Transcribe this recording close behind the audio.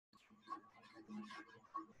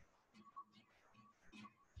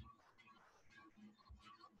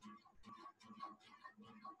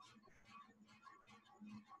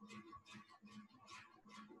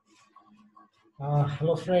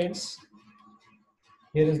Hello friends,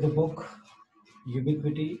 here is the book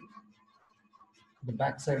Ubiquity, the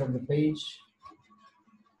back side of the page.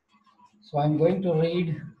 So I'm going to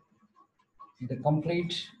read the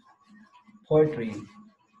complete poetry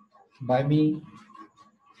by me,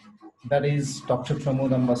 that is Dr.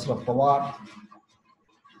 PRAMOD AMBADASRAO PAWAR.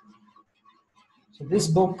 So this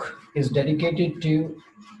book is dedicated to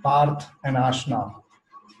Parth and Ashna.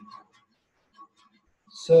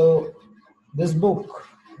 So this book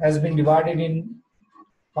has been divided in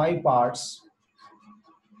 5 parts.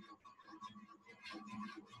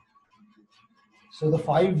 So the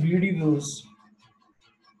 5 videos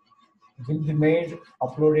will be made,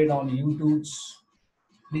 uploaded on YouTube.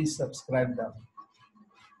 Please subscribe them.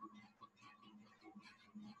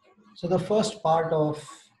 So the first part of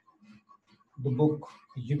the book,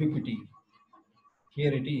 Ubiquity,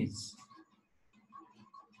 here it is.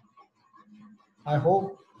 I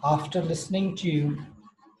hope after listening to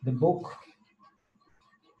the book,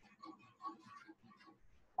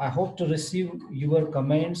 I hope to receive your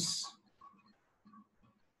comments,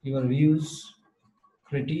 your views,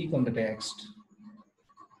 critique on the text.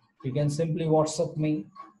 You can simply WhatsApp me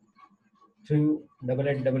to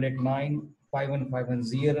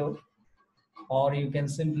 8888951510, or you can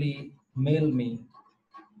simply mail me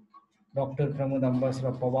Dr. PRAMOD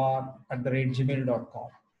AMBADASRAO PAWAR @gmail.com.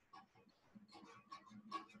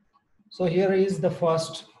 So here is the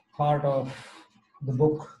first part of the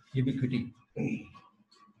book, Ubiquity.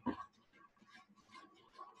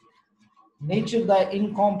 Nature thy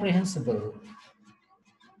incomprehensible,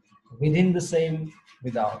 within the same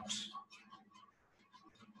without.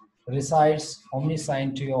 Resides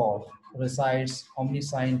omniscient to all, resides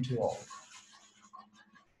omniscient to all.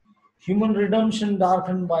 Human redemption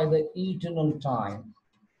darkened by the eternal time,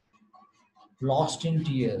 lost in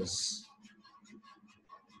tears,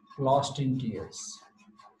 lost in tears.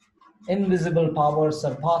 Invisible power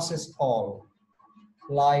surpasses all,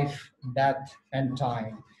 life, death, and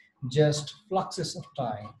time, just fluxes of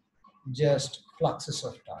time, just fluxes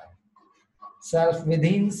of time. Self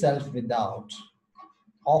within, self without.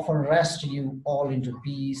 Often rest you all into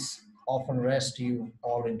peace, often rest you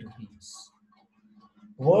all into peace.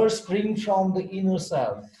 Words spring from the inner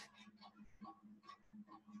self,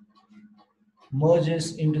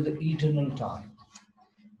 merges into the eternal time.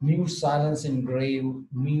 Mute silence in grave,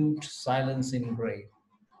 mute silence in grave.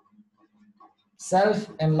 Self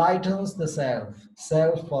enlightens the self,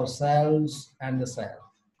 self for selves and the self.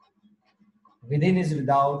 Within is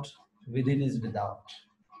without, within is without.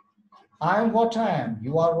 I am what I am,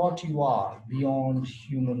 you are what you are, beyond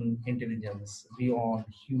human intelligence, beyond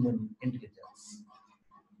human intelligence.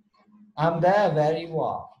 I am there where you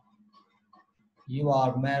are. You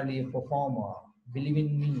are merely a performer. Believe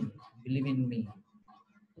in me, believe in me.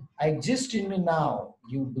 I exist in me now,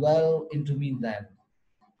 you dwell into me then.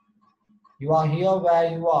 You are here where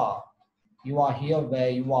you are. You are here where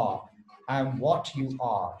you are. I am what you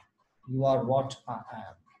are. You are what I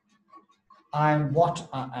am. I am what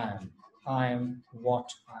I am. I am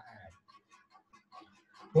what I am.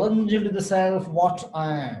 Plunge into the self what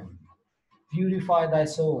I am. Purify thy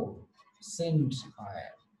soul. Sinned I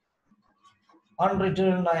am.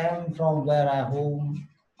 Unreturned I am from where I home.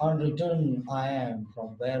 Unreturned I am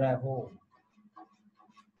from where I home.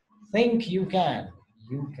 Think you can,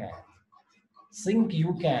 you can. Think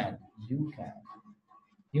you can, you can.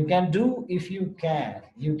 You can do if you can.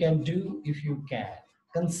 You can do if you can.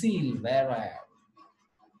 Conceal where I am.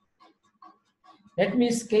 Let me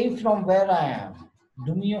escape from where I am.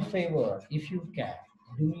 Do me a favor if you can.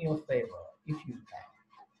 Do me a favor if you can.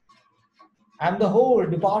 I am the whole.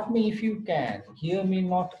 Depart me if you can. Hear me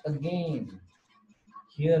not again.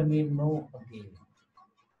 Hear me no again.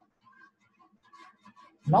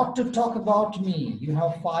 Not to talk about me, you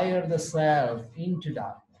have fired the self into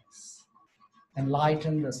darkness.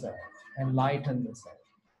 Enlighten the self. Enlighten the self.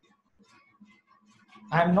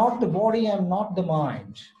 I am not the body, I am not the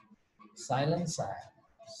mind. Silence I am.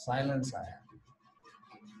 Silence I am.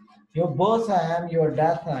 Your birth I am, your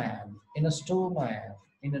death I am. In a stone I am,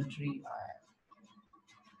 in a tree I am.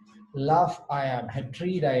 Love I am,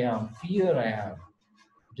 hatred I am, fear I am,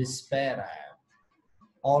 despair I am.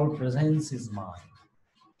 All presence is mine,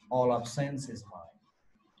 all absence is mine.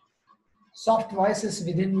 Soft voices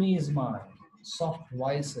within me is mine, soft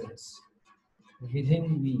voices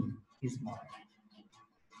within me is mine.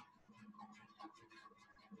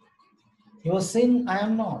 Your sin I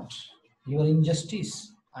am not, your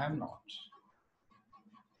injustice I am not.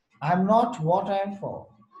 I'm not what I'm for.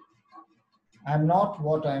 I'm not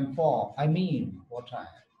what I'm for. I mean what I am.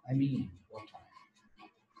 I mean what I am.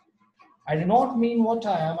 I do not mean what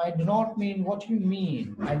I am. I do not mean what you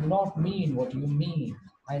mean. I do not mean what you mean.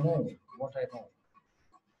 I know what I know.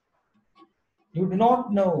 You do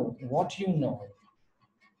not know what you know.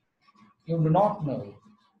 You do not know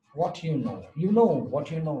what you know. You know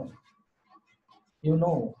what you know. You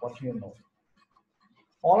know what you know.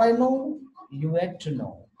 All I know, you yet to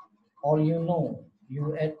know. All you know,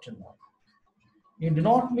 you yet to know. You do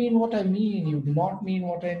not mean what I mean. You do not mean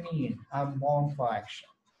what I mean. I'm born for action.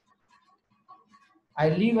 I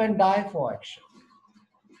live and die for action.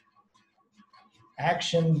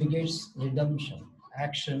 Action begets redemption.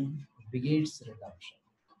 Action begets redemption.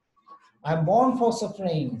 I'm born for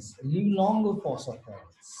sufferings. Live longer for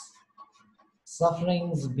sufferings.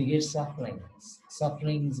 Sufferings beget sufferings.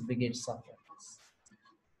 Sufferings beget sufferings.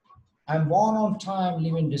 I'm born on time,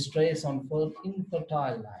 live in distress on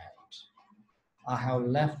infertile land. I have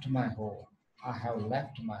left my home. I have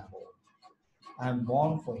left my home. I'm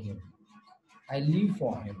born for him. I live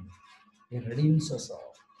for him. He redeems us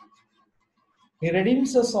all. He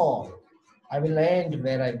redeems us all. I will end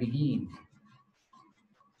where I begin.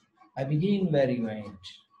 I begin where you end.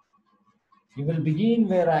 You will begin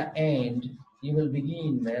where I end. You will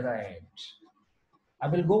begin where I end. I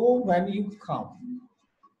will go when you come.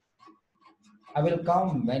 I will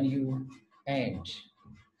come when you end.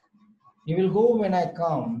 You will go when I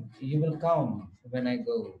come. You will come when I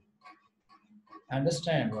go.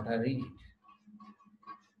 Understand what I read.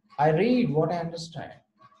 I read what I understand.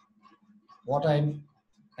 What I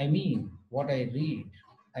mean, what I read.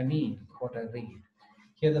 I mean, what I read.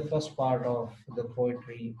 Here, the first part of the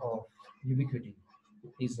poetry of Ubiquity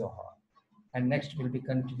is Zohar, and next will be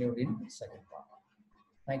continued in the second part.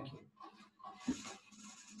 Thank you.